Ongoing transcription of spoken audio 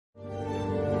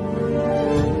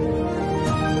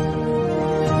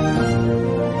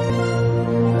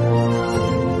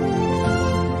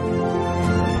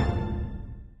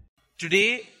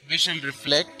we shall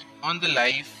reflect on the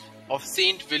life of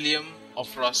St William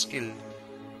of Roskilde.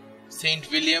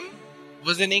 St William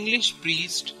was an English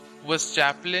priest who was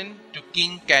chaplain to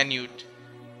King Canute.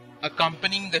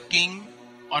 Accompanying the king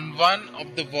on one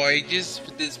of the voyages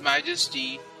with His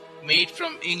Majesty made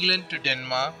from England to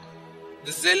Denmark,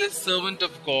 the zealous servant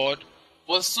of God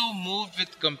was so moved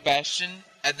with compassion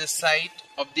at the sight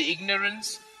of the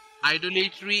ignorance,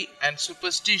 idolatry and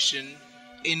superstition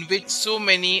in which so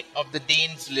many of the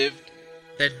Danes lived,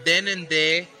 that then and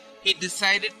there he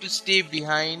decided to stay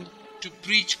behind to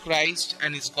preach Christ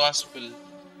and His gospel.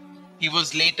 He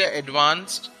was later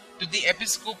advanced to the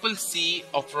episcopal see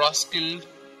of Roskilde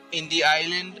in the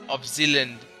island of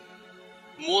Zealand.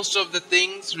 Most of the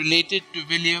things related to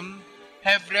William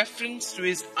have reference to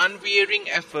his unwearying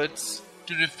efforts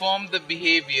to reform the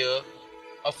behavior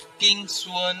of King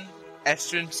Sweyn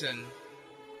Estridsson.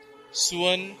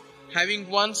 Sweyn, having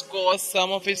once caused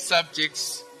some of his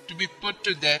subjects to be put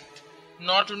to death,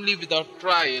 not only without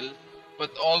trial,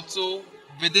 but also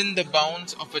within the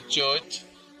bounds of a church,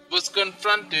 was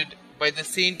confronted by the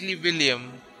saintly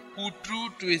William, who, true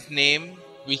to his name,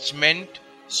 which meant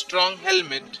strong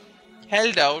helmet,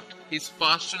 held out his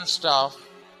pastoral staff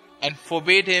and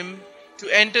forbade him to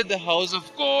enter the house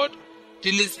of God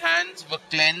till his hands were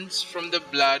cleansed from the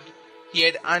blood he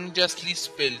had unjustly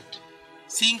spilt.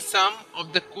 Seeing some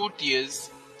of the courtiers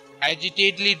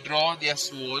agitatedly draw their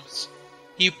swords,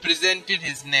 he presented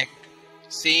his neck,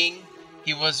 saying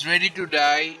he was ready to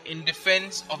die in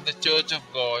defense of the Church of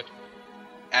God.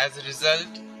 As a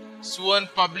result,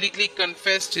 Sweyn publicly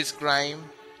confessed his crime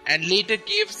and later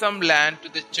gave some land to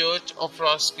the Church of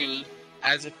Roskilde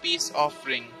as a peace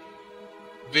offering.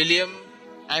 William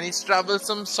and his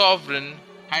troublesome sovereign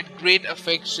had great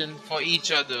affection for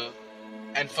each other,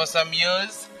 and for some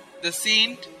years the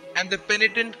saint and the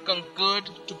penitent concurred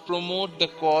to promote the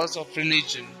cause of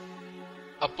religion.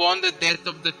 Upon the death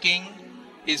of the king,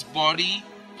 his body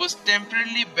was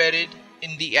temporarily buried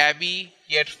in the abbey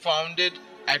he had founded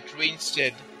at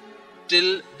Reinstead,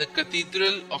 till the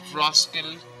Cathedral of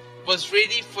Roskilde was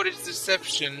ready for its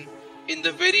reception in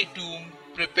the very tomb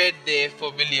prepared there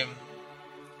for William.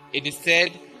 It is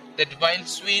said that while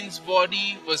Sweyn's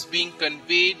body was being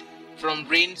conveyed from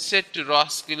Reinstead to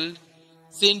Roskilde,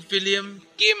 St. William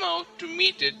came out to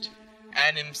meet it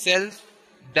and himself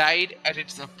died at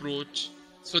its approach,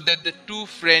 so that the two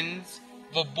friends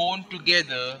were borne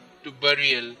together to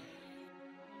burial.